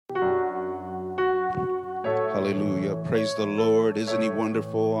Hallelujah. Praise the Lord. Isn't he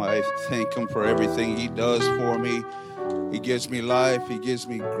wonderful? I thank him for everything he does for me. He gives me life. He gives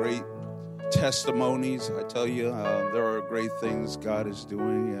me great testimonies. I tell you, there are great things God is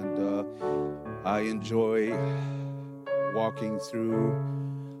doing, and I enjoy walking through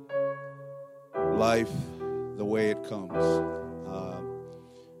life the way it comes.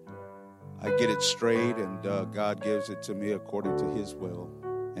 I get it straight, and God gives it to me according to his will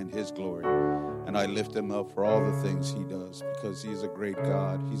and his glory. And I lift him up for all the things he does, because he's a great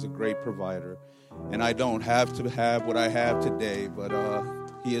God. He's a great provider. And I don't have to have what I have today, but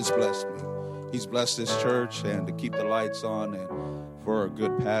he has blessed me. He's blessed this church, and to keep the lights on, and for a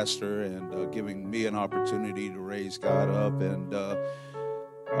good pastor, and giving me an opportunity to raise God up. And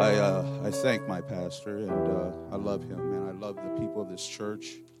I thank my pastor, and I love him, and I love the people of this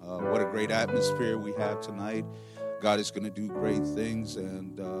church. What a great atmosphere we have tonight. God is going to do great things,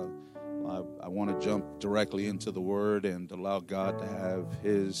 and I want to jump directly into the Word and allow God to have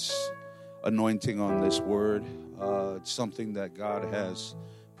his anointing on this Word. It's something that God has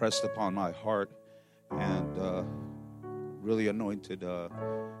pressed upon my heart, and really anointed the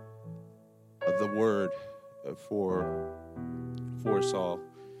Word for us all.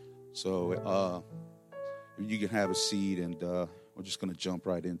 So you can have a seat, and we're just going to jump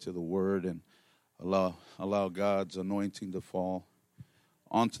right into the Word and allow God's anointing to fall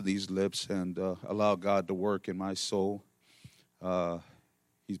onto these lips, and allow God to work in my soul.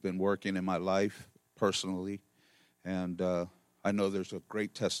 He's been working in my life personally, and I know there's a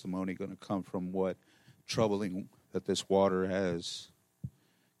great testimony going to come from what troubling that this water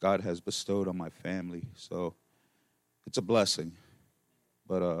God has bestowed on my family. So it's a blessing,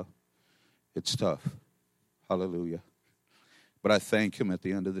 but it's tough. Hallelujah. But I thank him at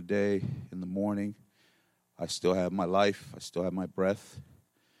the end of the day. In the morning, I still have my life, I still have my breath,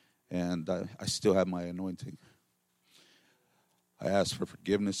 and I still have my anointing. I ask for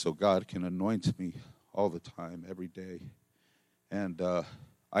forgiveness so God can anoint me all the time, every day. And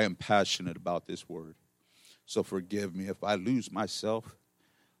I am passionate about this word. So forgive me if I lose myself.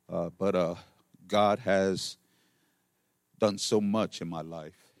 But God has done so much in my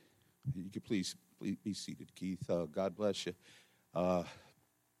life. You can please be seated, Keith. God bless you.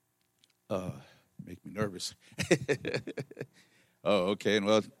 Make me nervous. Oh, okay.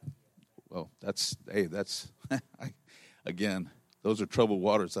 Well, that's again, those are troubled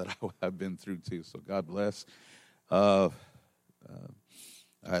waters that I've been through too. So God bless. I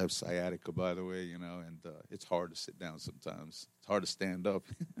have sciatica, by the way, and it's hard to sit down sometimes. It's hard to stand up.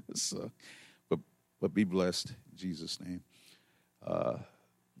 So, but be blessed in Jesus' name.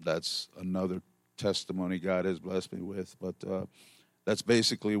 That's another testimony God has blessed me with. But that's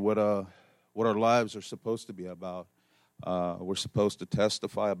basically what our lives are supposed to be about. We're supposed to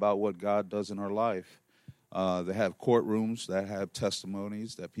testify about what God does in our life. They have courtrooms that have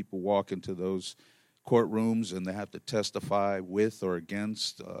testimonies that people walk into those courtrooms, and they have to testify with or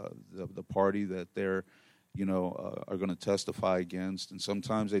against the party that they're, are going to testify against. And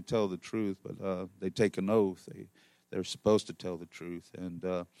sometimes they tell the truth, but they take an oath. They're supposed to tell the truth. And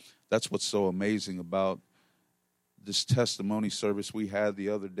that's what's so amazing about this testimony service we had the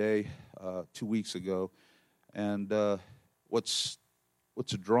other day, 2 weeks ago. And what's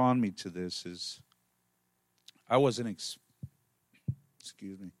drawn me to this is I wasn't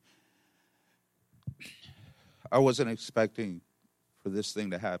expecting for this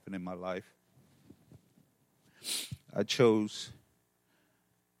thing to happen in my life. I chose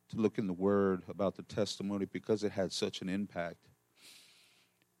to look in the Word about the testimony because it had such an impact.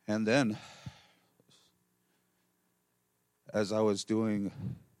 And then, as I was doing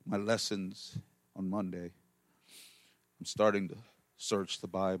my lessons on Monday, I'm starting to search the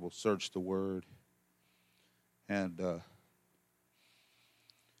Bible, search the Word, and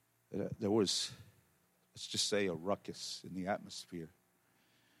there was, let's just say, a ruckus in the atmosphere,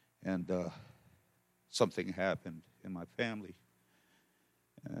 and something happened in my family,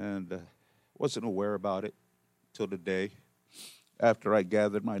 and wasn't aware about it till the day after I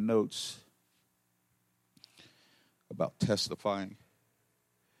gathered my notes about testifying,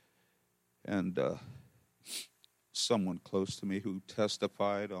 and someone close to me who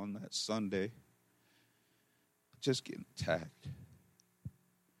testified on that Sunday just getting attacked.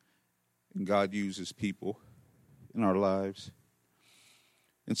 And God uses people in our lives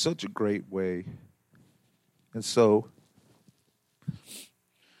in such a great way. And so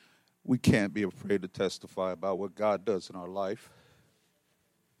we can't be afraid to testify about what God does in our life,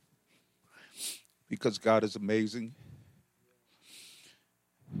 because God is amazing.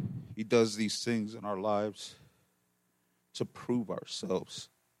 He does these things in our lives to prove ourselves.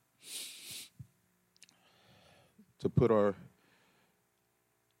 to put our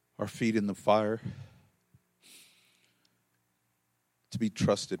feet in the fire, to be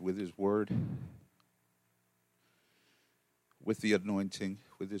trusted with his word, with the anointing,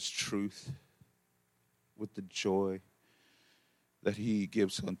 with his truth, with the joy that he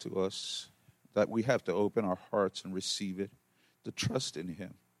gives unto us, that we have to open our hearts and receive it, to trust in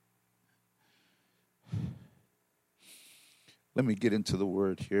him. Let me get into the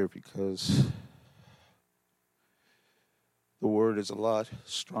word here, because the word is a lot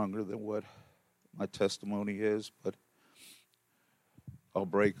stronger than what my testimony is, but I'll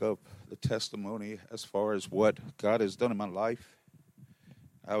break up the testimony as far as what God has done in my life,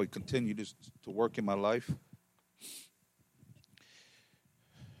 how he continues to work in my life.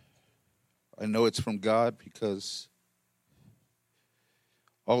 I know it's from God because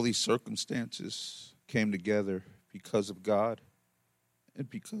all these circumstances came together because of God and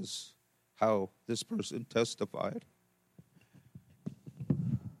because how this person testified.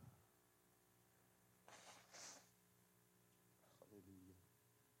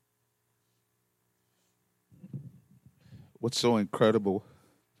 What's so incredible,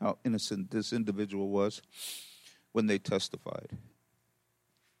 how innocent this individual was when they testified.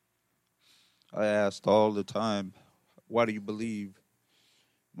 I asked all the time, why do you believe?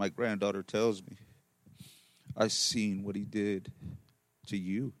 My granddaughter tells me, I've seen what he did to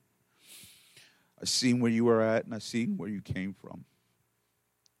you. I've seen where you were at, and I've seen where you came from.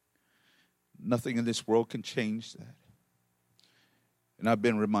 Nothing in this world can change that. And I've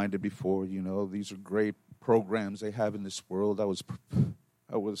been reminded before, these are great programs they have in this world. I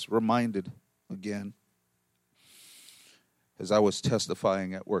was reminded again as I was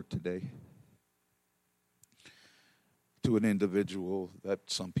testifying at work today to an individual that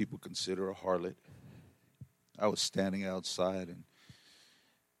some people consider a harlot. I was standing outside, and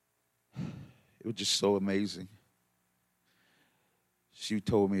it was just so amazing. She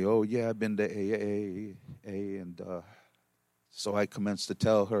told me, oh, yeah, I've been to AA, and so I commenced to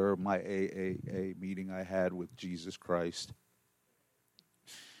tell her my AAA meeting I had with Jesus Christ.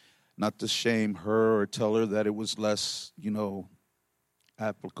 Not to shame her or tell her that it was less,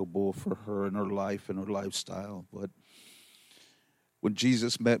 applicable for her in her life and her lifestyle, but when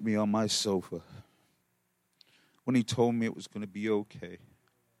Jesus met me on my sofa, when he told me it was going to be okay,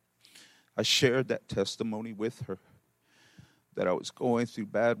 I shared that testimony with her, that I was going through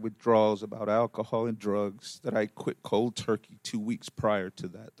bad withdrawals about alcohol and drugs, that I quit cold turkey 2 weeks prior to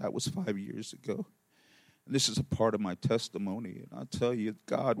that. That was 5 years ago. And this is a part of my testimony. And I tell you,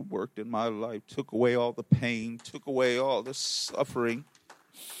 God worked in my life, took away all the pain, took away all the suffering,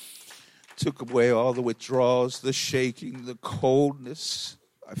 took away all the withdrawals, the shaking, the coldness.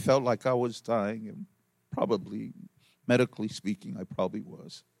 I felt like I was dying, and probably, medically speaking, I probably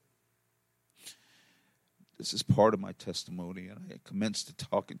was. This is part of my testimony, and I commenced to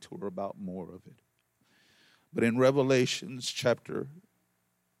talking to her about more of it. But in Revelations chapter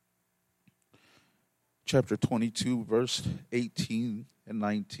 22, verse 18 and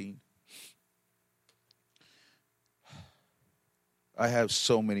 19, I have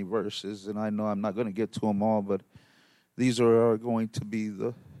so many verses, and I know I'm not going to get to them all, but these are going to be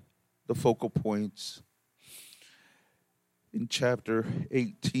the focal points. In chapter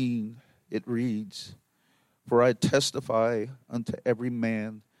 18, it reads, for I testify unto every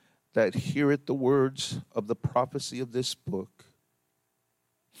man that heareth the words of the prophecy of this book.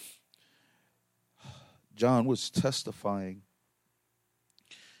 John was testifying,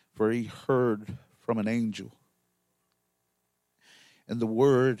 for he heard from an angel. And the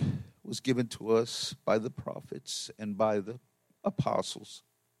word was given to us by the prophets and by the apostles,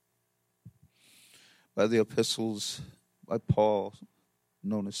 by the epistles, by Paul,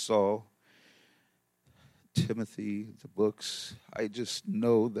 known as Saul, Timothy, the books. I just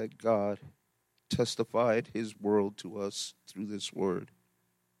know that God testified his word to us through this word.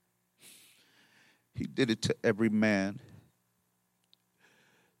 He did it to every man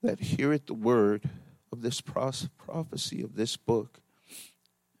that heareth the word of this prophecy of this book.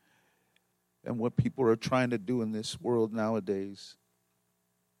 And what people are trying to do in this world nowadays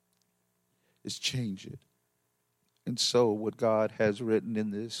is change it. And so what God has written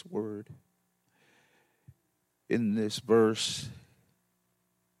in this word, in this verse,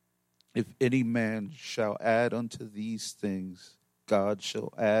 if any man shall add unto these things, God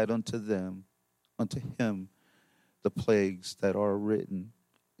shall add unto him, the plagues that are written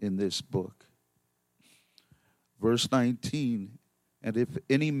in this book. Verse 19, and if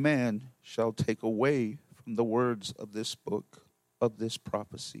any man shall take away from the words of this book, of this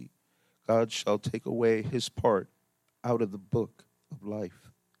prophecy, God shall take away his part out of the book of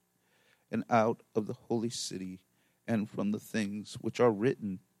life and out of the holy city and from the things which are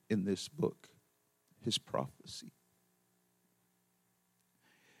written in this book, his prophecy.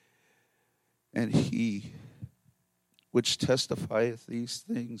 And he which testifieth these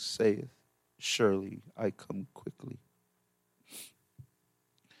things saith, surely I come quickly.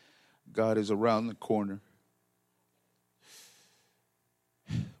 God is around the corner.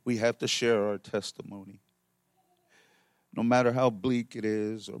 We have to share our testimony. No matter how bleak it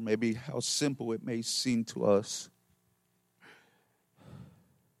is, or maybe how simple it may seem to us.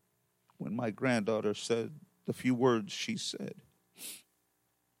 When my granddaughter said the few words she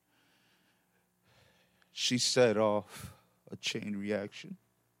set off a chain reaction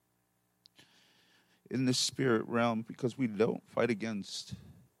in the spirit realm, because we don't fight against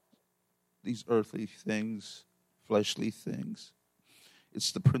these earthly things, fleshly things.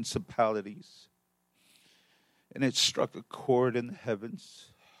 It's the principalities. And it struck a chord in the heavens.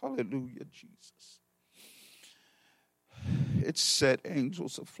 Hallelujah, Jesus. It set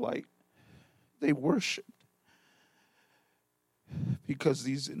angels aflight. They worshiped. Because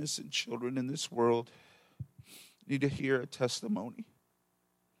these innocent children in this world need to hear a testimony.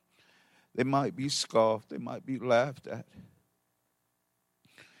 They might be scoffed. They might be laughed at.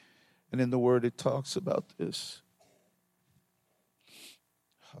 And in the Word it talks about this.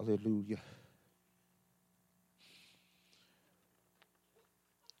 Hallelujah.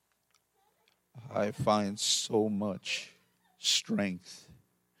 I find so much strength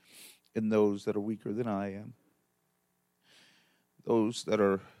in those that are weaker than I am. Those that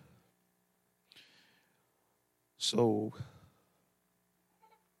are so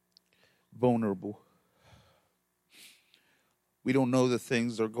vulnerable. We don't know the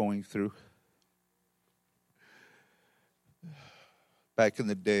things they're going through. Back in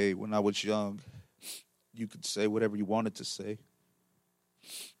the day when I was young, you could say whatever you wanted to say.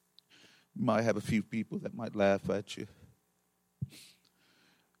 You might have a few people that might laugh at you.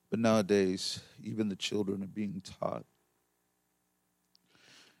 But nowadays, even the children are being taught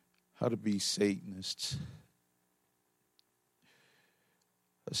how to be Satanists.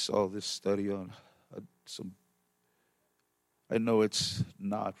 I saw this study on I know it's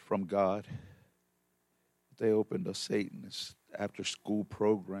not from God. They opened a Satanist after-school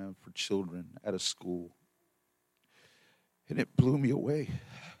program for children at a school. And it blew me away.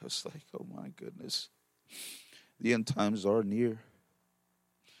 I was like, oh my goodness. The end times are near.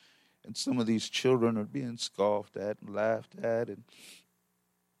 And some of these children are being scoffed at and laughed at. And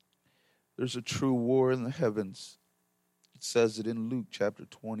there's a true war in the heavens. It says it in Luke chapter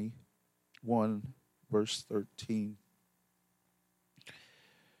 21, verse 13.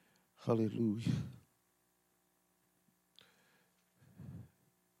 Hallelujah.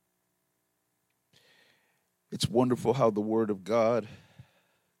 It's wonderful how the Word of God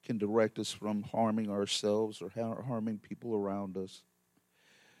can direct us from harming ourselves or harming people around us.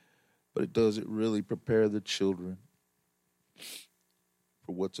 But it doesn't really prepare the children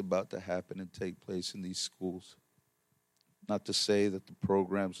for what's about to happen and take place in these schools. Not to say that the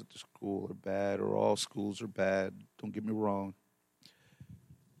programs at the school are bad or all schools are bad. Don't get me wrong.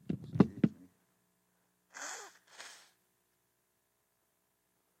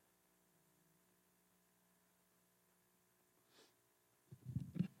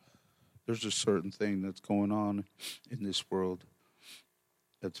 There's a certain thing that's going on in this world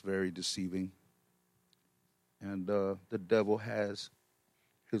that's very deceiving. And the devil has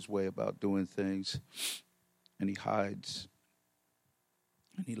his way about doing things. And he hides.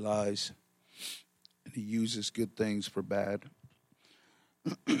 And he lies. And he uses good things for bad.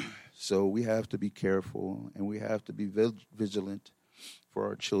 So we have to be careful. And we have to be vigilant for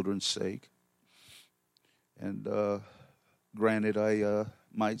our children's sake. And granted, I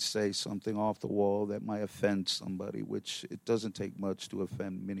might say something off the wall that might offend somebody, which it doesn't take much to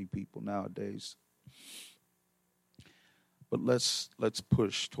offend many people nowadays. But let's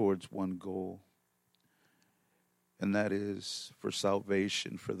push towards one goal, and that is for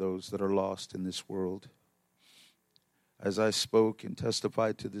salvation for those that are lost in this world. As I spoke and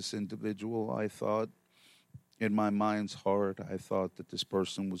testified to this individual, I thought in my mind's heart, I thought that this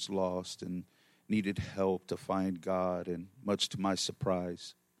person was lost and needed help to find God, and much to my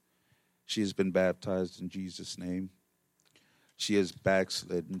surprise, she has been baptized in Jesus' name. She has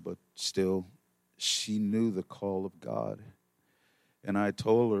backslidden, but still, she knew the call of God. And I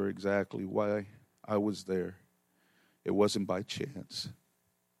told her exactly why I was there. It wasn't by chance.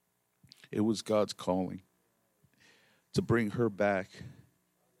 It was God's calling to bring her back,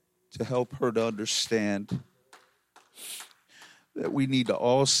 to help her to understand that we need to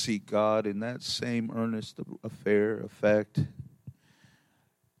all seek God in that same earnest effect.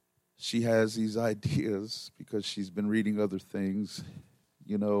 she has these ideas because she's been reading other things,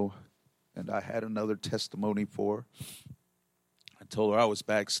 and I had another testimony for her. I told her I was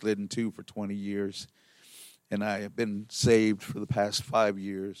backslidden too for 20 years, and I have been saved for the past 5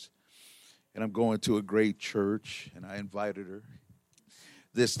 years, and I'm going to a great church, and I invited her.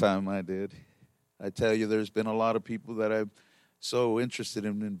 This time I did. I tell you, there's been a lot of people that I'm so interested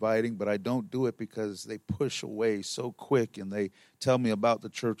in inviting, but I don't do it because they push away so quick, and they tell me about the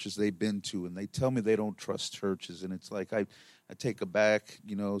churches they've been to, and they tell me they don't trust churches, and it's like I take a back,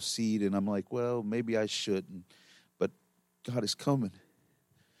 seat, and I'm like, well, maybe I shouldn't, but God is coming.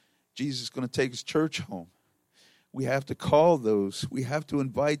 Jesus is going to take his church home. We have to call those. We have to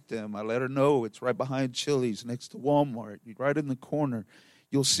invite them. I let her know it's right behind Chili's next to Walmart, right in the corner.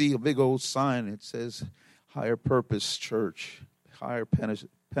 You'll see a big old sign. It says Higher Purpose Church, Higher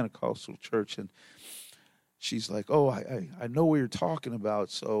Pentecostal Church. And she's like, oh, I know what you're talking about.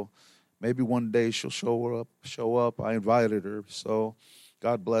 So maybe one day she'll show up. I invited her. So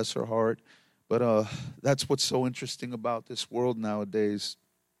God bless her heart. But that's what's so interesting about this world nowadays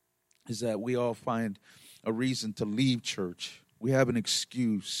is that we all find a reason to leave church. We have an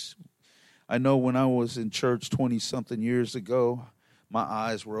excuse. I know when I was in church 20-something years ago, my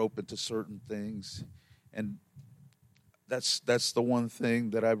eyes were open to certain things. And that's the one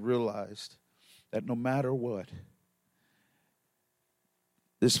thing that I've realized, that no matter what,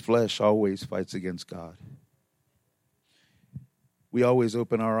 this flesh always fights against God. We always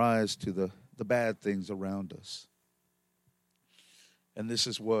open our eyes to the bad things around us. And this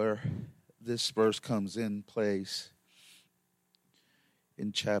is where this verse comes in place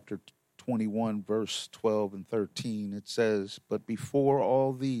in chapter 21, verse 12 and 13. It says, but before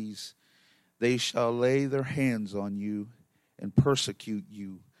all these, they shall lay their hands on you and persecute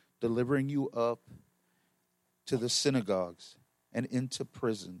you, delivering you up to the synagogues and into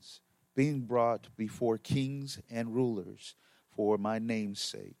prisons, being brought before kings and rulers for my name's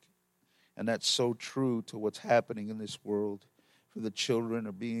sake. And that's so true to what's happening in this world. For the children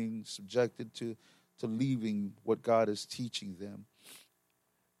are being subjected to leaving what God is teaching them.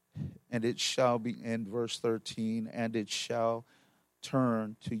 And it shall be, in verse 13, and it shall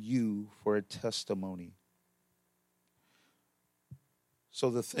turn to you for a testimony. So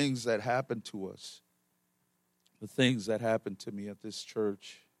the things that happened to us, the things that happened to me at this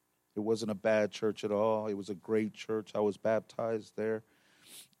church, it wasn't a bad church at all. It was a great church. I was baptized there.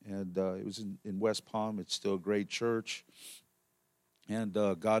 And it was in West Palm. It's still a great church. And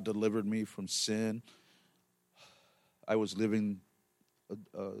God delivered me from sin. I was living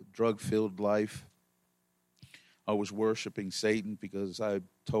a drug-filled life. I was worshiping Satan because I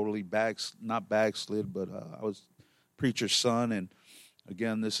totally not backslid, but I was preacher's son. And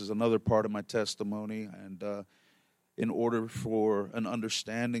again, this is another part of my testimony. And in order for an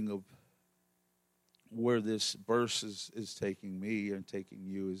understanding of where this verse is taking me and taking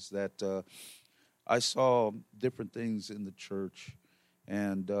you, is that I saw different things in the church.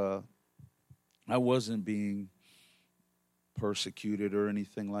 And I wasn't being persecuted or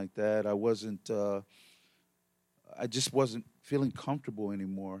anything like that. I just wasn't feeling comfortable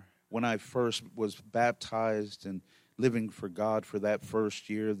anymore. When I first was baptized and living for God for that first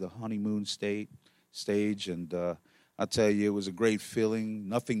year, the honeymoon stage, and I tell you, it was a great feeling.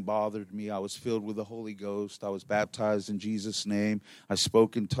 Nothing bothered me. I was filled with the Holy Ghost. I was baptized in Jesus' name. I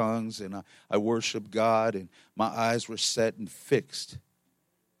spoke in tongues, and I worshiped God, and my eyes were set and fixed.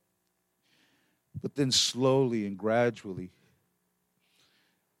 But then slowly and gradually,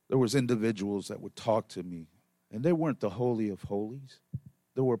 there was individuals that would talk to me, and they weren't the Holy of Holies.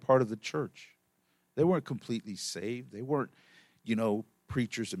 They were part of the church. They weren't completely saved. They weren't,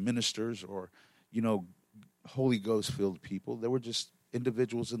 preachers and ministers or, Holy Ghost-filled people. They were just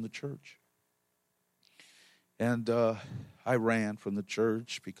individuals in the church. And I ran from the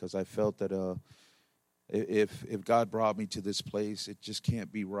church because I felt that if God brought me to this place, it just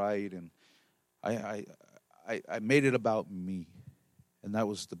can't be right. And I made it about me, and that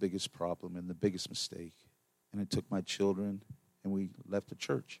was the biggest problem and the biggest mistake. And I took my children, and we left the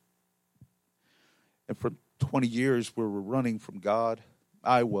church. And for 20 years, we were running from God.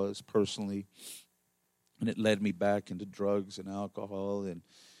 I was, personally, and it led me back into drugs and alcohol. And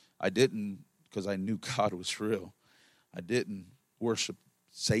I didn't, because I knew God was real, I didn't worship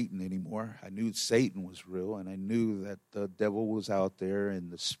Satan anymore. I knew Satan was real, and I knew that the devil was out there and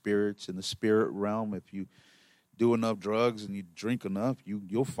the spirits in the spirit realm. If you do enough drugs and you drink enough,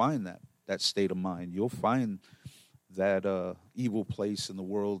 you'll find that state of mind. You'll find that evil place in the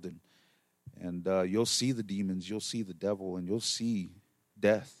world, and you'll see the demons, you'll see the devil, and you'll see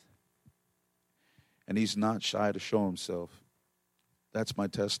death. And he's not shy to show himself. That's my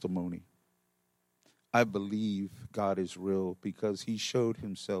testimony. I believe God is real because he showed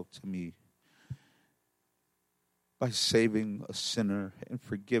himself to me by saving a sinner and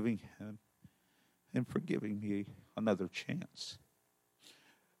forgiving him and forgiving me another chance.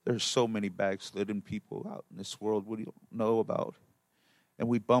 There's so many backslidden people out in this world we don't know about, and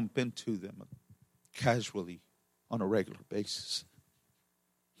we bump into them casually on a regular basis.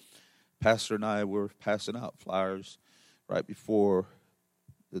 Pastor and I were passing out flyers right before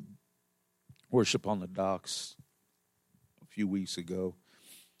the worship on the docks a few weeks ago.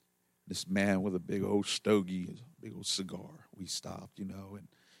 This man with a big old stogie, a big old cigar, we stopped, and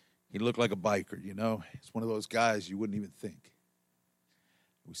he looked like a biker, It's one of those guys you wouldn't even think.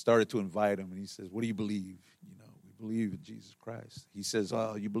 We started to invite him, and he says, what do you believe? We believe in Jesus Christ. He says,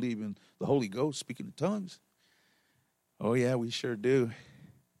 oh, you believe in the Holy Ghost speaking in tongues? Oh, yeah, we sure do.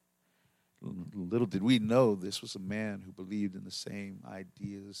 Little did we know this was a man who believed in the same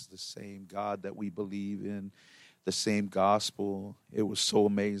ideas, the same God that we believe in, the same gospel. It was so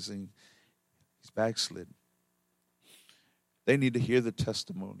amazing. He's backslidden. They need to hear the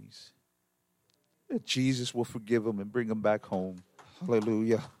testimonies that Jesus will forgive them and bring them back home.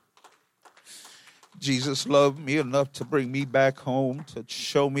 Hallelujah. Jesus loved me enough to bring me back home, to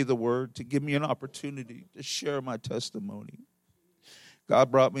show me the word, to give me an opportunity to share my testimony. God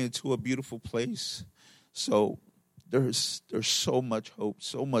brought me into a beautiful place. So there's so much hope,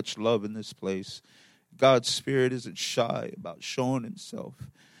 so much love in this place. God's Spirit isn't shy about showing himself.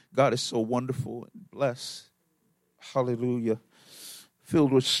 God is so wonderful and blessed. Hallelujah.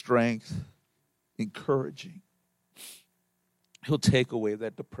 Filled with strength, encouraging. He'll take away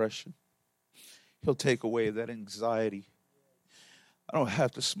that depression. He'll take away that anxiety. I don't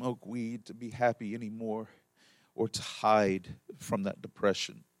have to smoke weed to be happy anymore, or to hide from that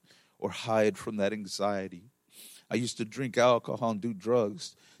depression, or hide from that anxiety. I used to drink alcohol and do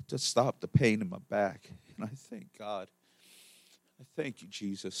drugs to stop the pain in my back. And I thank God. I thank you,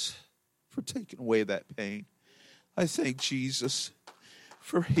 Jesus, for taking away that pain. I thank Jesus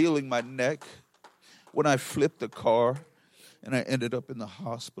for healing my neck when I flipped the car and I ended up in the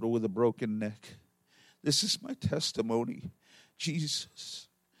hospital with a broken neck. This is my testimony. Jesus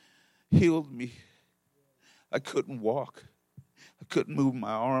healed me. I couldn't walk. I couldn't move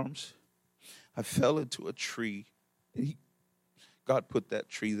my arms. I fell into a tree. God put that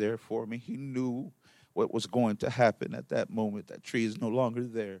tree there for me. He knew what was going to happen at that moment. That tree is no longer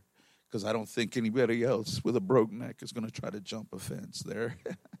there because I don't think anybody else with a broken neck is going to try to jump a fence there.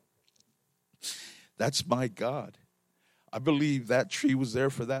 That's my God. I believe that tree was there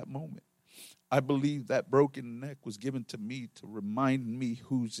for that moment. I believe that broken neck was given to me to remind me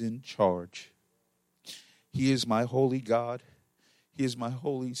who's in charge. He is my holy God. He is my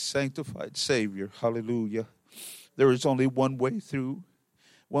holy sanctified Savior. Hallelujah. There is only one way through,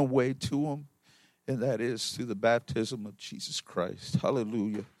 one way to him, and that is through the baptism of Jesus Christ.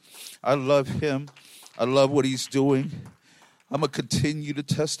 Hallelujah. I love him. I love what he's doing. I'm going to continue to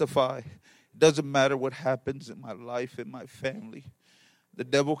testify. It doesn't matter what happens in my life and my family. The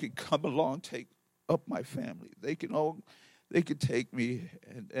devil can come along, take up my family. They can take me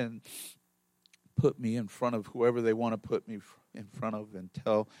and put me in front of whoever they want to put me in front of, and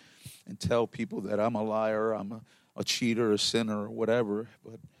tell people that I'm a liar, I'm a cheater, a sinner, or whatever.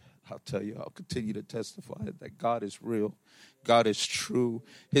 But I'll tell you, I'll continue to testify that God is real. God is true.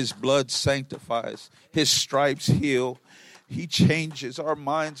 His blood sanctifies. His stripes heal. He changes our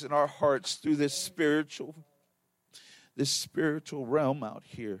minds and our hearts through this spiritual realm out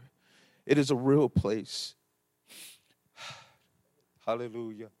here. It is a real place.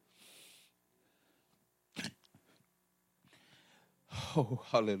 Hallelujah. Oh,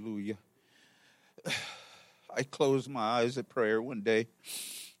 hallelujah. I closed my eyes at prayer one day.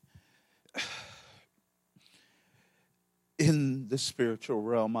 In the spiritual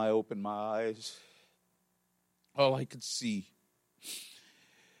realm, I opened my eyes. All I could see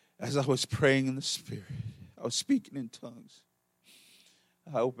as I was praying in the Spirit, I was speaking in tongues.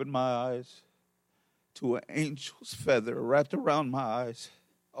 I opened my eyes to an angel's feather wrapped around my eyes.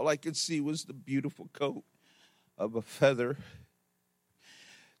 All I could see was the beautiful coat of a feather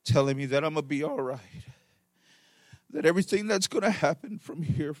telling me that I'm going to be all right. That everything that's going to happen from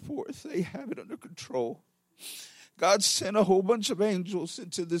here forth, they have it under control. God sent a whole bunch of angels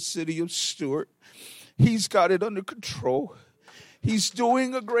into the city of Stuart. He's got it under control. He's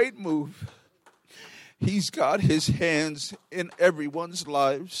doing a great move. He's got his hands in everyone's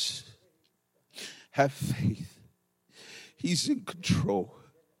lives. Have faith. He's in control.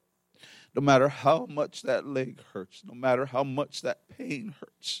 No matter how much that leg hurts, no matter how much that pain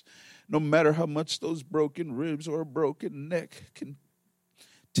hurts, no matter how much those broken ribs or a broken neck can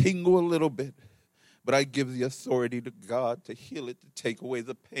tingle a little bit. But I give the authority to God to heal it, to take away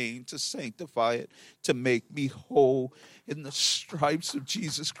the pain, to sanctify it, to make me whole in the stripes of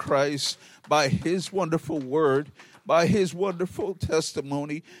Jesus Christ, by his wonderful word, by his wonderful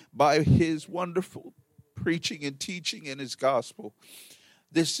testimony, by his wonderful preaching and teaching in his gospel.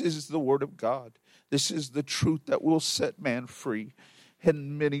 This is the word of God. This is the truth that will set man free.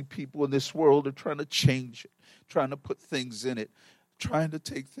 And many people in this world are trying to change it, trying to put things in it, trying to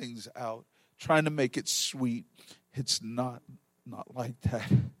take things out, trying to make it sweet. It's not like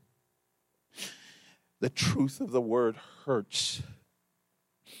that. The truth of the word hurts.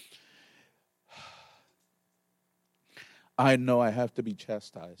 I know I have to be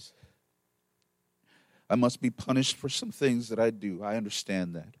chastised. I must be punished for some things that I do. I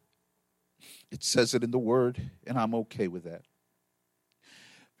understand that. It says it in the word, and I'm okay with that.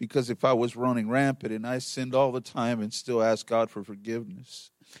 Because if I was running rampant and I sinned all the time and still asked God for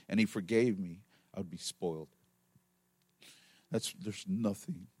forgiveness, and he forgave me, I would be spoiled. There's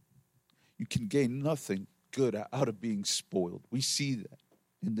nothing. You can gain nothing good out of being spoiled. We see that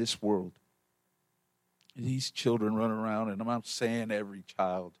in this world. These children run around, and I'm not saying every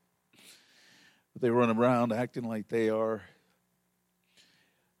child, but they run around acting like they are,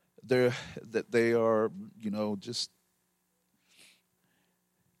 just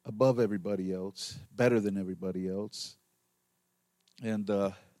above everybody else, better than everybody else. And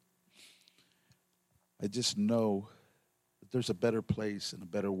I just know that there's a better place and a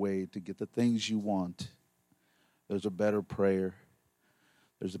better way to get the things you want. There's a better prayer.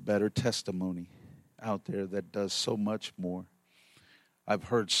 There's a better testimony out there that does so much more. I've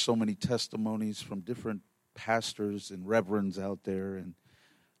heard so many testimonies from different pastors and reverends out there. And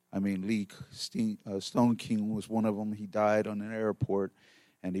I mean, Stone King was one of them. He died on an airport.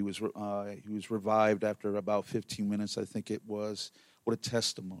 And he was revived after about 15 minutes, I think it was. What a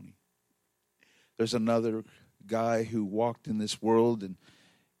testimony. There's another guy who walked in this world and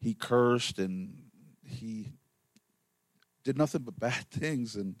he cursed and he did nothing but bad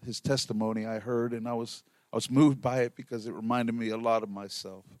things. And his testimony I heard, and I was moved by it because it reminded me a lot of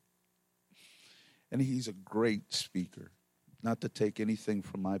myself. And he's a great speaker. Not to take anything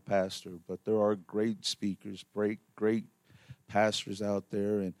from my pastor, but there are great speakers, great pastors out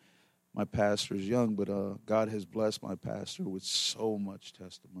there, and my pastor is young, but God has blessed my pastor with so much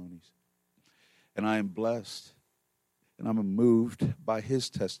testimonies. And I am blessed, and I'm moved by his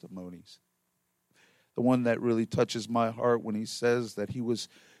testimonies. The one that really touches my heart when he says that he was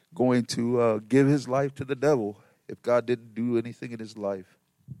going to give his life to the devil if God didn't do anything in his life.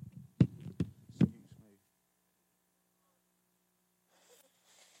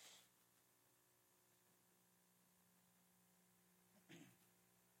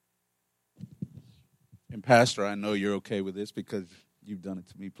 And Pastor, I know you're okay with this because you've done it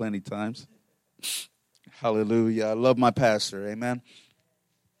to me plenty of times. Hallelujah. I love my pastor. Amen.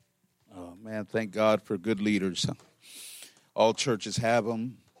 Oh, man, thank God for good leaders. All churches have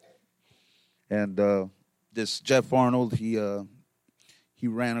them. And this Jeff Arnold, he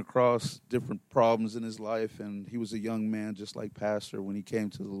ran across different problems in his life, and he was a young man just like Pastor when he came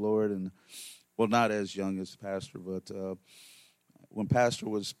to the Lord. And, well, not as young as Pastor, but when Pastor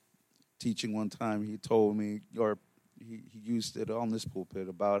was teaching one time, he told me, or he used it on this pulpit,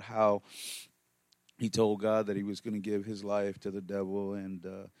 about how he told God that he was going to give his life to the devil and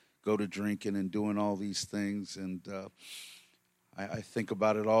go to drinking and doing all these things. And I think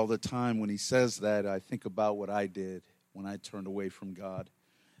about it all the time. When he says that, I think about what I did when I turned away from God.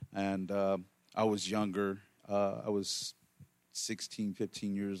 And I was younger. I was 16,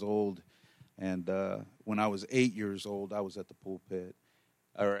 15 years old. And when I was 8 years old, I was at the pulpit,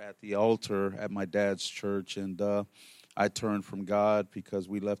 or at the altar at my dad's church, and I turned from God because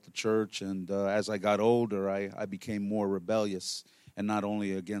we left the church, and as I got older, I became more rebellious, and not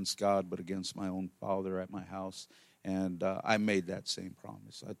only against God, but against my own father at my house, and I made that same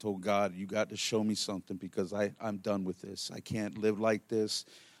promise. I told God, you got to show me something because I'm done with this. I can't live like this.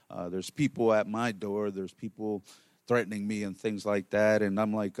 There's people at my door. There's people threatening me and things like that, and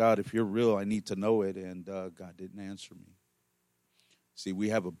I'm like, God, if you're real, I need to know it, and God didn't answer me. See, we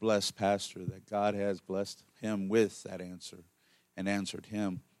have a blessed pastor that God has blessed him with that answer and answered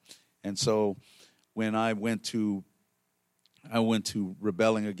him. And so when I went to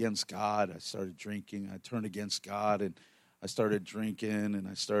rebelling against God, I started drinking. I turned against God, and I started drinking, and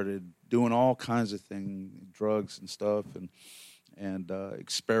I started doing all kinds of things, drugs and stuff, and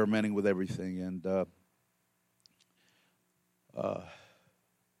experimenting with everything. And I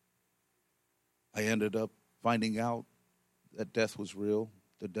ended up finding out that death was real.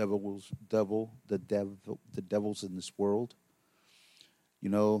 The devil's in this world. You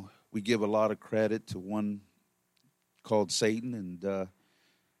know, we give a lot of credit to one called Satan, and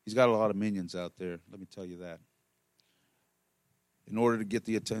he's got a lot of minions out there, let me tell you that. In order to get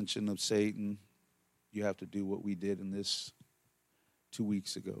the attention of Satan, you have to do what we did in this 2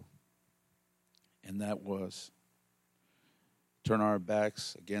 weeks ago. And that was turn our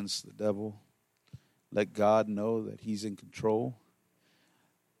backs against the devil, let God know that he's in control,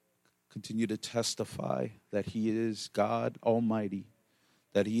 continue to testify that he is God Almighty,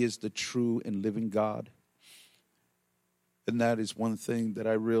 that he is the true and living God. And that is one thing that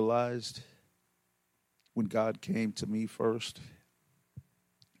I realized when God came to me first.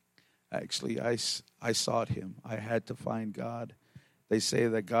 Actually, I sought him. I had to find God. They say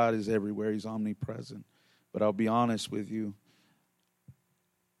that God is everywhere. He's omnipresent. But I'll be honest with you.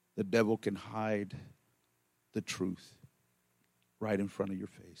 The devil can hide the truth right in front of your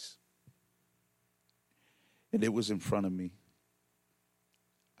face. And it was in front of me.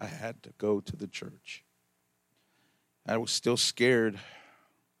 I had to go to the church. I was still scared.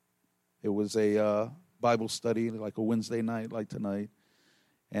 It was a Bible study, like a Wednesday night, like tonight.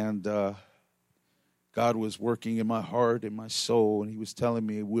 And God was working in my heart, in my soul, and he was telling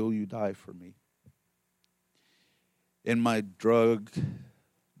me, will you die for me? In my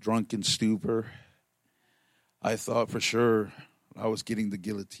drunken stupor, I thought for sure I was getting the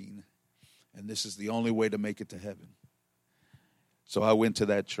guillotine, and this is the only way to make it to heaven. So I went to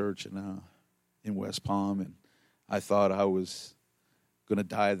that church in West Palm, and I thought I was going to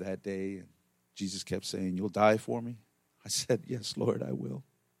die that day. And Jesus kept saying, you'll die for me? I said, yes, Lord, I will.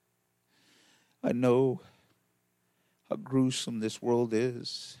 I know how gruesome this world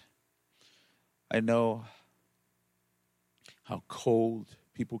is. I know how cold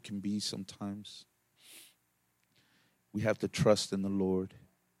people can be sometimes. We have to trust in the Lord.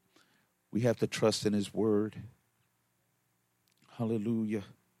 We have to trust in his word. Hallelujah.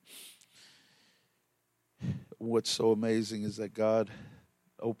 What's so amazing is that God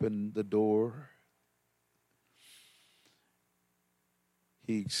opened the door.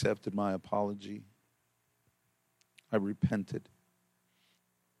 He accepted my apology. I repented.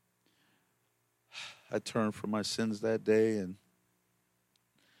 I turned from my sins that day, and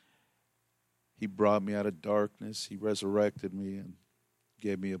he brought me out of darkness. He resurrected me and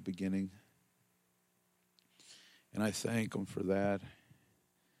gave me a beginning. And I thank him for that.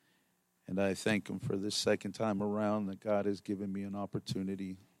 And I thank him for this second time around that God has given me an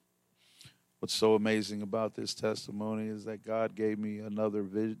opportunity. What's so amazing about this testimony is that God gave me another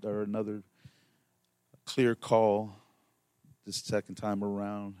clear call this second time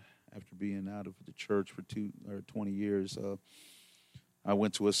around after being out of the church for 20 years. I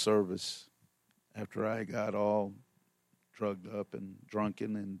went to a service after I got all drugged up and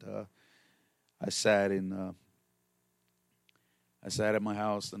drunken, and I sat at my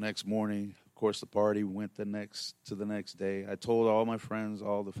house the next morning. Of course, the party went the next day. I told all my friends,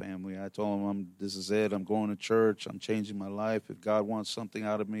 all the family, I told them, this is it. I'm going to church. I'm changing my life. If God wants something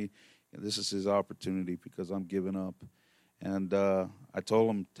out of me, this is his opportunity because I'm giving up. And I told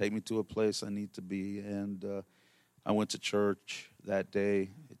him, take me to a place I need to be. And I went to church that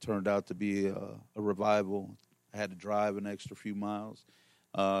day. It turned out to be a revival. I had to drive an extra few miles.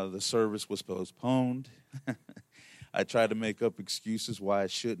 The service was postponed. I tried to make up excuses why I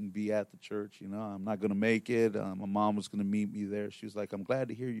shouldn't be at the church. You know, I'm not going to make it. My mom was going to meet me there. She was like, I'm glad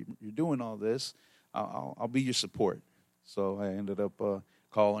to hear you're doing all this. I'll be your support. So I ended up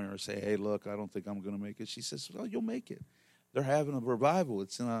calling her and saying, hey, look, I don't think I'm going to make it. She says, well, you'll make it. They're having a revival.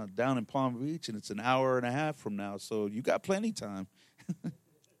 It's down in Palm Beach, and it's an hour and a half from now. So you got plenty time.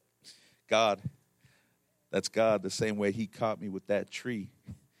 God, that's God. The same way he caught me with that tree,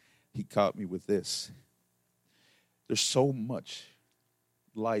 he caught me with this. There's so much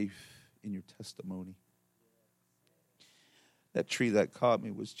life in your testimony. That tree that caught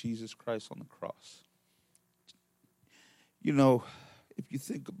me was Jesus Christ on the cross. You know, if you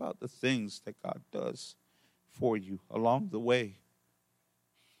think about the things that God does for you along the way,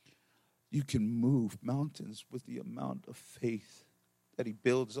 you can move mountains with the amount of faith that he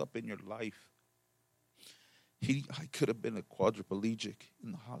builds up in your life. I could have been a quadriplegic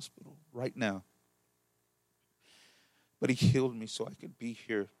in the hospital right now. But he healed me so I could be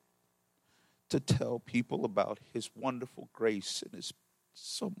here to tell people about his wonderful grace and his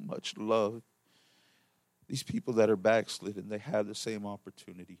so much love. These people that are backslidden, they have the same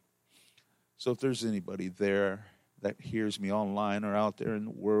opportunity. So if there's anybody there that hears me online or out there in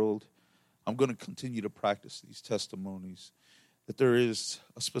the world, I'm going to continue to practice these testimonies, that there is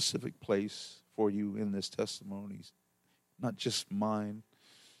a specific place for you in this testimonies, not just mine.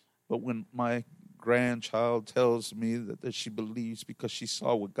 But when my grandchild tells me that she believes because she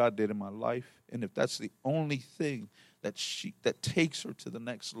saw what God did in my life. And if that's the only thing that takes her to the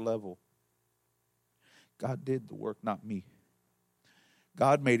next level, God did the work, not me.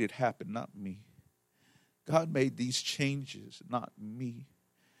 God made it happen, not me. God made these changes, not me.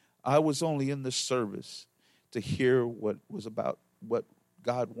 I was only in the service to hear what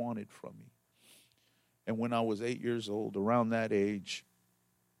God wanted from me. And when I was 8 years old, around that age,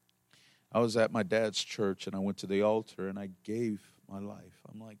 I was at my dad's church, and I went to the altar, and I gave my life.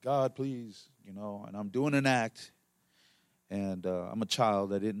 I'm like, God, please, and I'm doing an act, and I'm a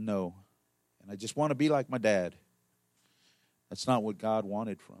child. I didn't know, and I just want to be like my dad. That's not what God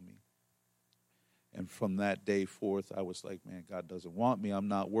wanted from me. And from that day forth, I was like, man, God doesn't want me. I'm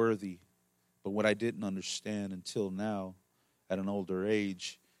not worthy. But what I didn't understand until now, at an older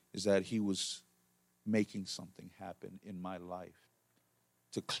age, is that he was making something happen in my life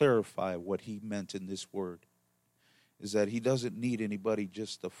to clarify what he meant in this word. Is that he doesn't need anybody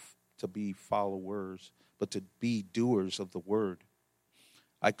just to be followers, but to be doers of the word.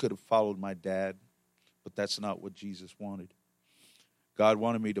 I could have followed my dad, but that's not what Jesus wanted. God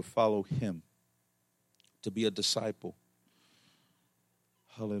wanted me to follow him, to be a disciple.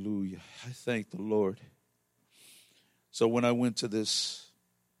 Hallelujah. I thank the Lord. So when I went to this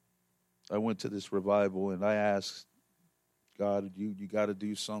revival, and I asked God, you got to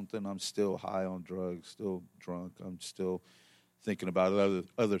do something. I'm still high on drugs, still drunk. I'm still thinking about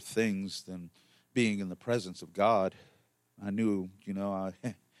other things than being in the presence of God. I knew,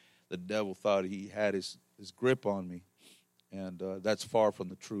 the devil thought he had his grip on me, and that's far from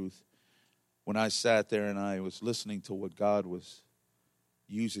the truth. When I sat there and I was listening to what God was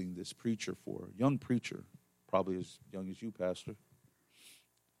using this preacher for, a young preacher, probably as young as you, Pastor,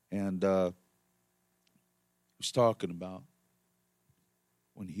 and he was talking about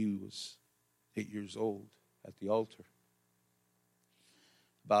when he was 8 years old at the altar,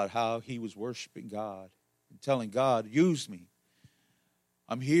 about how he was worshiping God and telling God, use me.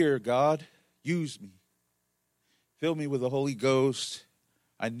 I'm here, God. Use me. Fill me with the Holy Ghost.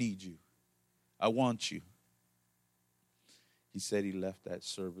 I need you. I want you. He said he left that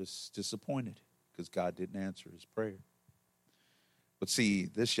service disappointed because God didn't answer his prayer. But see,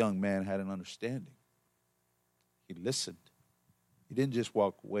 this young man had an understanding. He listened. He didn't just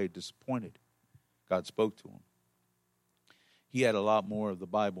walk away disappointed. God spoke to him. He had a lot more of the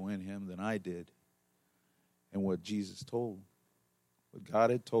Bible in him than I did. And what Jesus told him, what God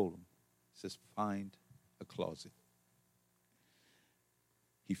had told him, says, find a closet.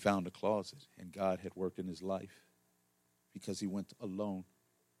 He found a closet, and God had worked in his life because he went alone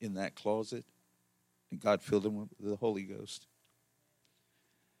in that closet, and God filled him with the Holy Ghost.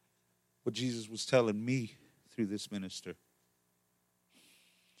 What Jesus was telling me through this minister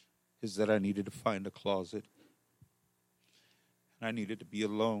is that I needed to find a closet, and I needed to be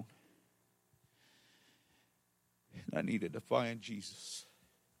alone, and I needed to find Jesus.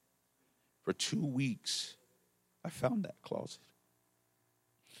 For 2 weeks, I found that closet.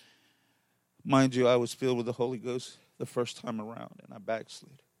 Mind you, I was filled with the Holy Ghost the first time around, and I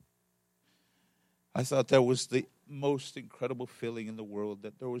backslid. I thought that was the most incredible feeling in the world,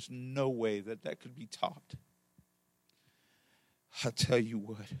 that there was no way that could be taught. I tell you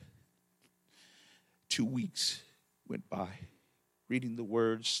what, 2 weeks went by, reading the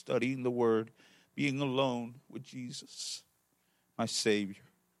Word, studying the Word, being alone with Jesus, my Savior.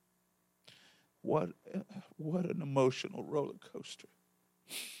 What an emotional roller coaster.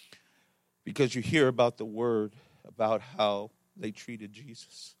 Because you hear about the Word, about how they treated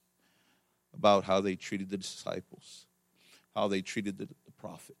Jesus, about how they treated the disciples, how they treated the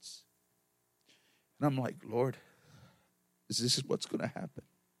prophets. And I'm like, Lord, is this what's going to happen?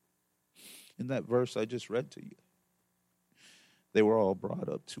 In that verse I just read to you, they were all brought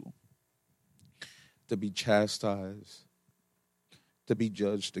up to him to be chastised, to be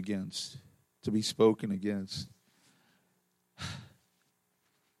judged against, to be spoken against.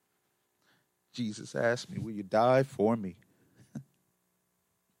 Jesus asked me, will you die for me?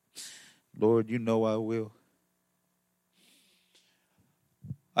 Lord, you know I will.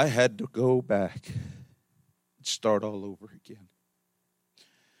 I had to go back and start all over again.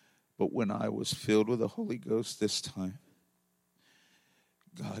 But when I was filled with the Holy Ghost this time,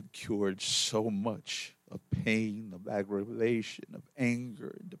 God cured so much of pain, of aggravation, of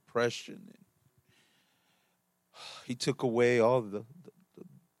anger and depression. He took away all the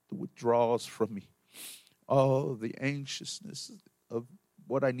withdrawals from me, all the anxiousness of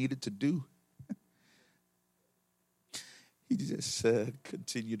what I needed to do. He just said,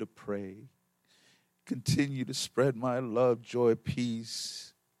 continue to pray, continue to spread my love, joy,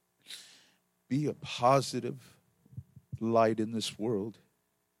 peace, be a positive light in this world.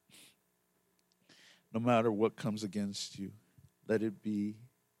 No matter what comes against you, let it be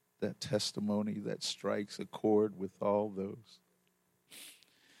that testimony that strikes a chord with all those.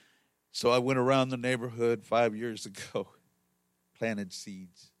 So I went around the neighborhood 5 years ago, planted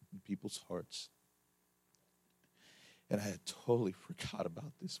seeds in people's hearts. And I had totally forgot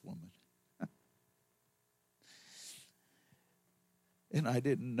about this woman. And I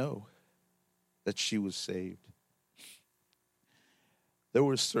didn't know that she was saved. There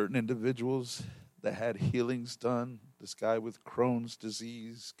were certain individuals that had healings done. This guy with Crohn's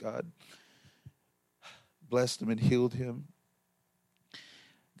disease, God blessed him and healed him.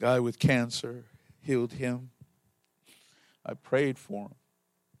 Guy with cancer, healed him. I prayed for him.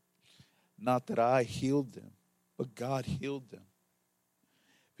 Not that I healed them, but God healed them.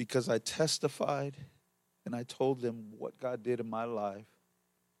 Because I testified and I told them what God did in my life.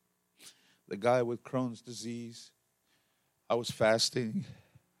 The guy with Crohn's disease, I was fasting.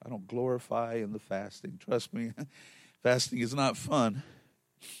 I don't glorify in the fasting. Trust me, fasting is not fun,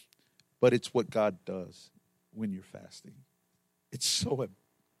 but it's what God does when you're fasting. It's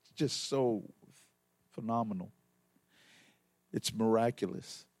just so phenomenal. It's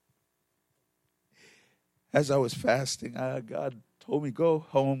miraculous. As I was fasting, God told me, go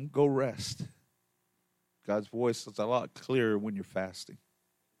home, go rest. God's voice is a lot clearer when you're fasting.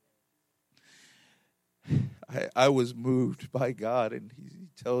 I was moved by God, and he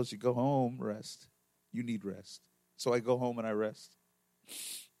tells you, go home, rest. You need rest. So I go home and I rest.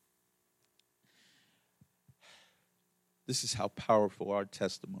 This is how powerful our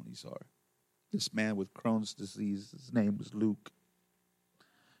testimonies are. This man with Crohn's disease, his name was Luke.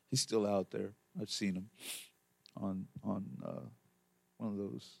 He's still out there. I've seen him on one of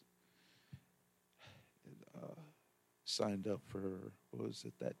those. Signed up for, what was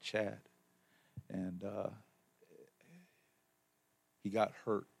it, that chat. And he got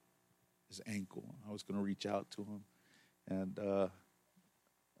hurt, his ankle. I was going to reach out to him. And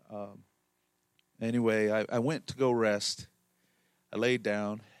anyway, I went to go rest. I laid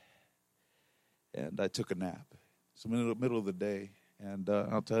down, and I took a nap. It's in the middle of the day. And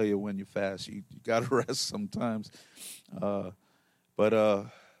I'll tell you, when you fast, you got to rest sometimes. But the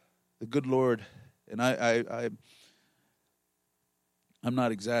good Lord, and I'm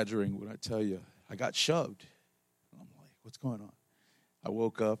not exaggerating when I tell you, I got shoved. I'm like, what's going on? I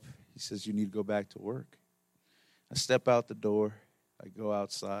woke up. He says, you need to go back to work. I step out the door. I go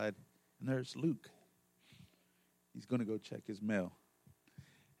outside, and there's Luke. He's going to go check his mail.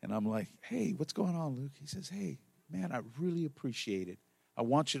 And I'm like, hey, what's going on, Luke? He says, hey, man, I really appreciate it. I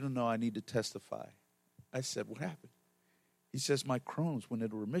want you to know I need to testify. I said, what happened? He says, my Crohn's went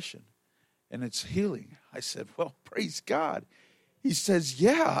into remission, and it's healing. I said, well, praise God. He says,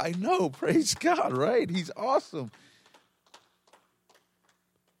 yeah, I know, praise God, right? He's awesome.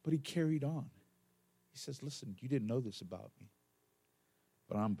 But he carried on. He says, listen, you didn't know this about me,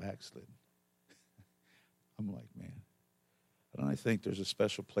 but I'm backslidden. I'm like, man. And I think there's a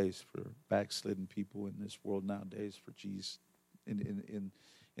special place for backslidden people in this world nowadays for Jesus, in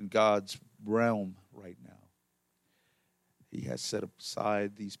God's realm right now. He has set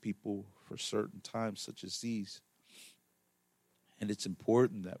aside these people for certain times such as these. And it's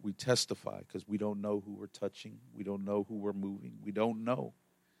important that we testify because we don't know who we're touching. We don't know who we're moving. We don't know.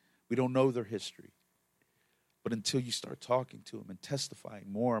 We don't know their history. But until you start talking to them and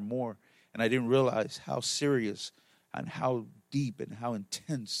testifying more and more, and I didn't realize how serious and how deep and how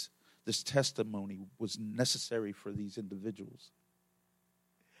intense this testimony was necessary for these individuals.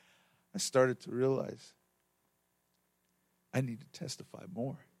 I started to realize I need to testify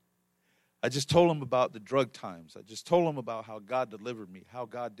more. I just told them about the drug times. I just told them about how God delivered me, how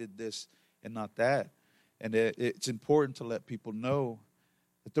God did this and not that. And it's important to let people know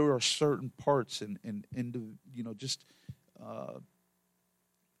that there are certain parts in just you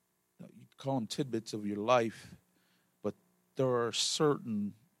call them tidbits of your life, but there are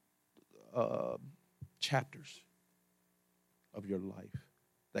certain chapters of your life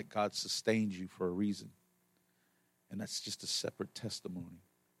that God sustains you for a reason. And that's just a separate testimony.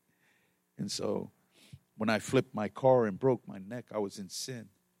 And so when I flipped my car and broke my neck, I was in sin.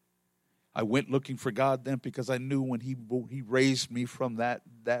 I went looking for God then because I knew when He raised me from that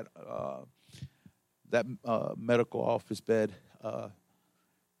medical office bed,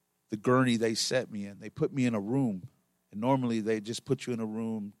 the gurney they set me in. They put me in a room. And normally they just put you in a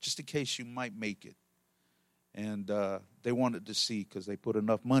room just in case you might make it. And they wanted to see because they put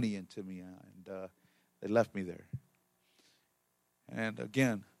enough money into me. And they left me there. And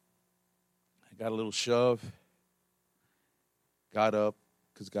again, I got a little shove. Got up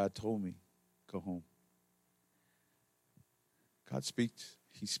because God told me, go home. God speaks.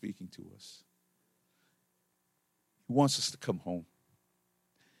 He's speaking to us. He wants us to come home.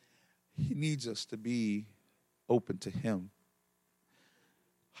 He needs us to be open to him.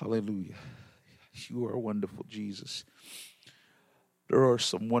 Hallelujah. You are wonderful, Jesus. There are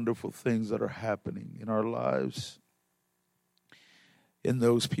some wonderful things that are happening in our lives, in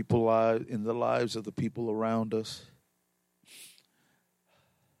those people lives, in the lives of the people around us.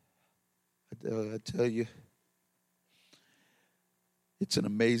 I tell you, it's an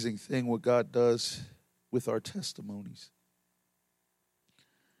amazing thing what God does with our testimonies.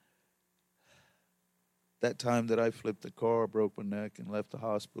 That time that I flipped the car, broke my neck, and left the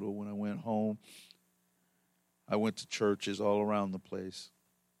hospital, when I went home, I went to churches all around the place.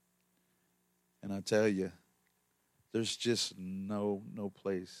 And I tell you, there's just no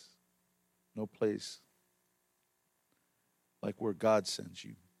place like where God sends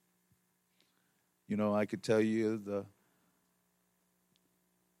you. You know, I could tell you the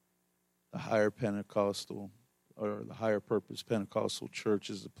higher Pentecostal or the higher purpose Pentecostal church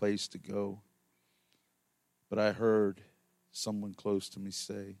is the place to go. But I heard someone close to me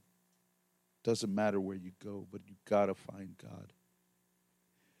say, doesn't matter where you go, but you got to find God.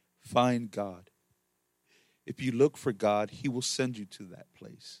 Find God. If you look for God, he will send you to that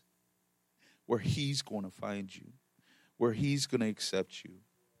place where he's going to find you, where he's going to accept you,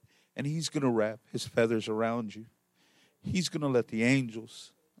 and he's going to wrap his feathers around you. He's going to let the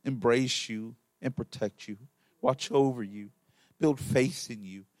angels embrace you and protect you, watch over you, build faith in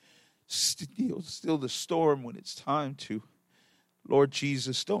you, still the storm when it's time to. Lord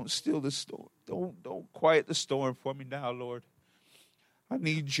Jesus, don't still the storm. Don't quiet the storm for me now, Lord. I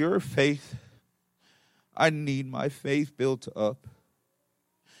need your faith. I need my faith built up.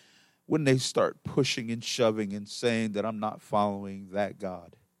 When they start pushing and shoving and saying that I'm not following that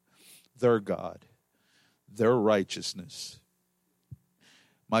God, their righteousness.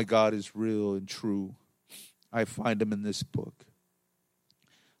 My God is real and true. I find him in this book.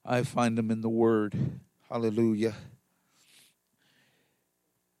 I find him in the Word. Hallelujah.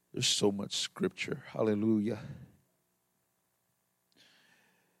 There's so much scripture. Hallelujah.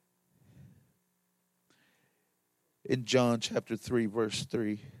 In John chapter 3, verse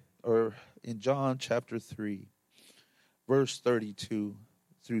 3, or in John chapter 3, verse 32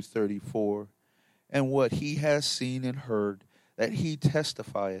 through 34, and what he has seen and heard, that he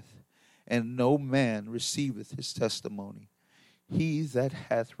testifieth, and no man receiveth his testimony. He that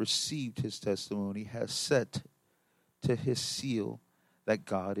hath received his testimony has set to his seal that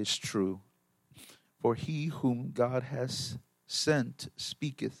God is true. For he whom God has sent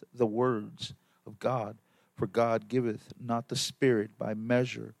speaketh the words of God, for God giveth not the Spirit by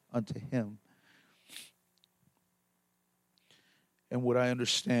measure unto him. And what I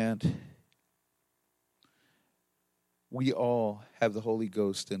understand, we all have the Holy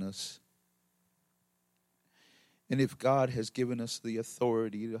Ghost in us. And if God has given us the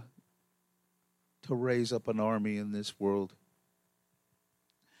authority to raise up an army in this world,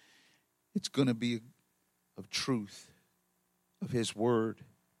 it's going to be of truth, of his word,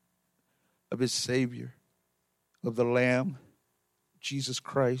 of his Savior, of the Lamb, Jesus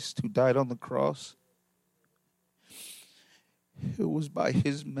Christ, who died on the cross. It was by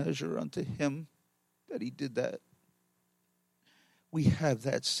his measure unto him that he did that. We have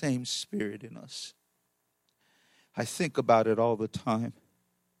that same Spirit in us. I think about it all the time.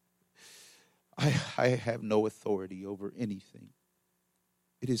 I have no authority over anything.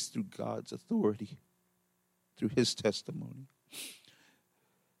 It is through God's authority, through his testimony,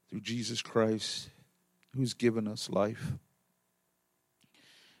 through Jesus Christ, who's given us life.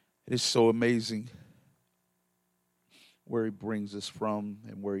 It is so amazing where he brings us from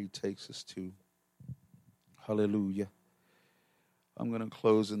and where he takes us to. Hallelujah. I'm going to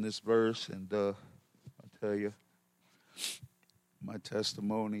close in this verse, and I'll tell you, my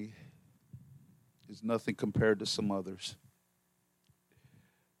testimony is nothing compared to some others.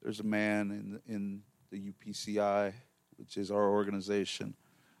 There's a man in the UPCI, which is our organization,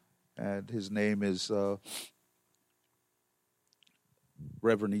 and his name is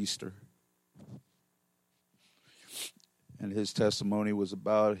Reverend Easter. And his testimony was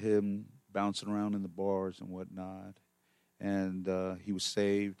about him bouncing around in the bars and whatnot. And he was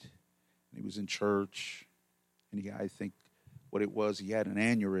saved. He was in church. And I think what it was, he had an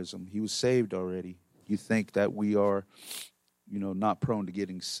aneurysm. He was saved already. You think that we are, not prone to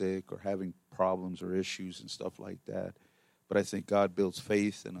getting sick or having problems or issues and stuff like that. But I think God builds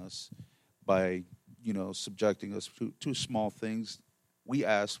faith in us by, subjecting us to small things. We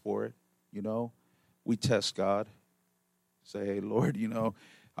ask for it, We test God. Say, hey, Lord,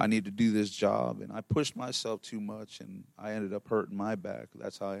 I need to do this job. And I pushed myself too much, and I ended up hurting my back.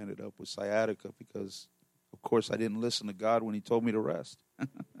 That's how I ended up with sciatica, because, of course, I didn't listen to God when he told me to rest.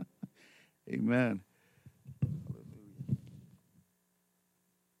 Amen.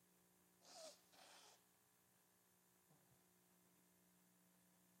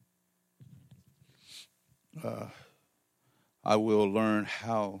 I will learn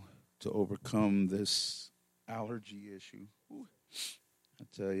how to overcome this allergy issue. Ooh, I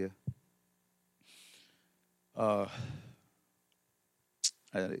tell you.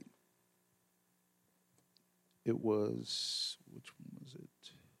 It was, which one was it?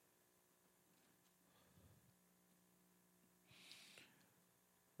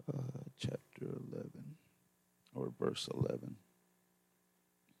 Chapter 11, or verse 11.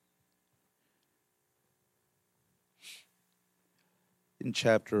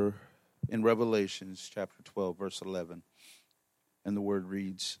 In Revelations chapter 12, verse 11, and the word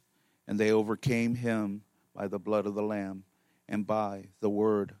reads, "And they overcame him by the blood of the Lamb and by the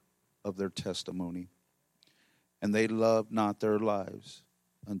word of their testimony. And they loved not their lives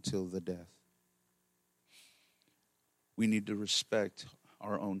until the death." We need to respect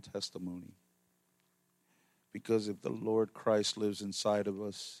our own testimony. Because if the Lord Christ lives inside of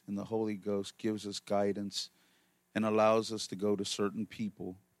us and the Holy Ghost gives us guidance and allows us to go to certain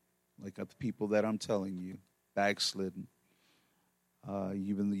people, like the people that I'm telling you, backslidden,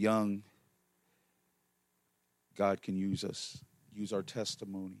 even the young, God can use us, use our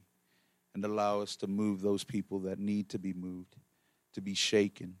testimony, and allow us to move those people that need to be moved, to be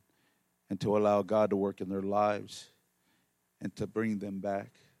shaken, and to allow God to work in their lives and to bring them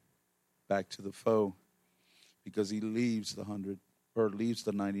back to the foe, because he leaves the 100 or leaves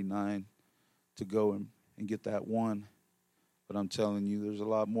the 99 to go and get that one. But I'm telling you, there's a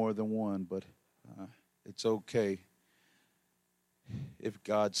lot more than one, but it's okay if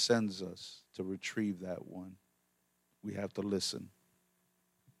God sends us to retrieve that one. We have to listen.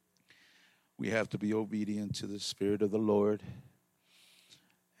 We have to be obedient to the Spirit of the Lord,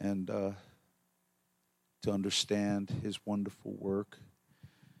 and to understand his wonderful work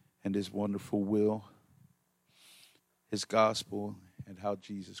and his wonderful will, his gospel, and how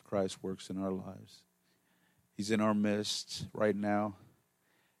Jesus Christ works in our lives. He's in our midst right now,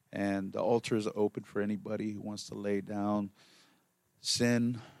 and the altar is open for anybody who wants to lay down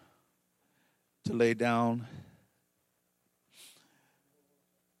sin, to lay down,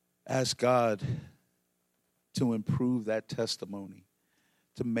 ask God to improve that testimony,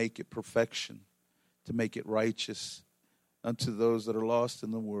 to make it perfection, to make it righteous unto those that are lost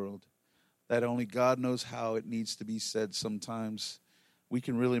in the world. That only God knows how it needs to be said sometimes. We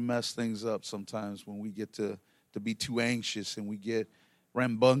can really mess things up sometimes when we get to be too anxious and we get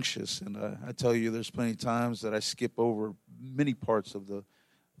rambunctious. And I tell you, there's plenty of times that I skip over many parts of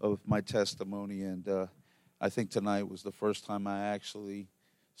my testimony. And I think tonight was the first time I actually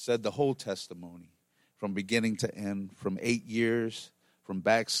said the whole testimony from beginning to end, from 8 years, from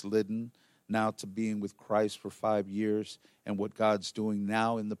backslidden, now to being with Christ for 5 years, and what God's doing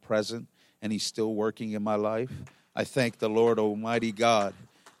now in the present, and he's still working in my life. I thank the Lord Almighty God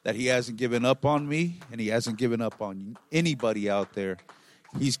that he hasn't given up on me, and he hasn't given up on anybody out there.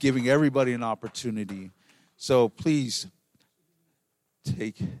 He's giving everybody an opportunity. So please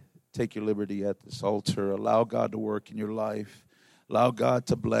take your liberty at this altar. Allow God to work in your life. Allow God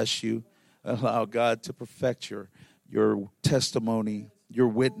to bless you. Allow God to perfect your testimony, your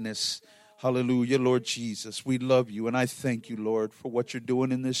witness. Hallelujah, Lord Jesus. We love you, and I thank you, Lord, for what you're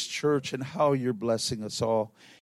doing in this church and how you're blessing us all.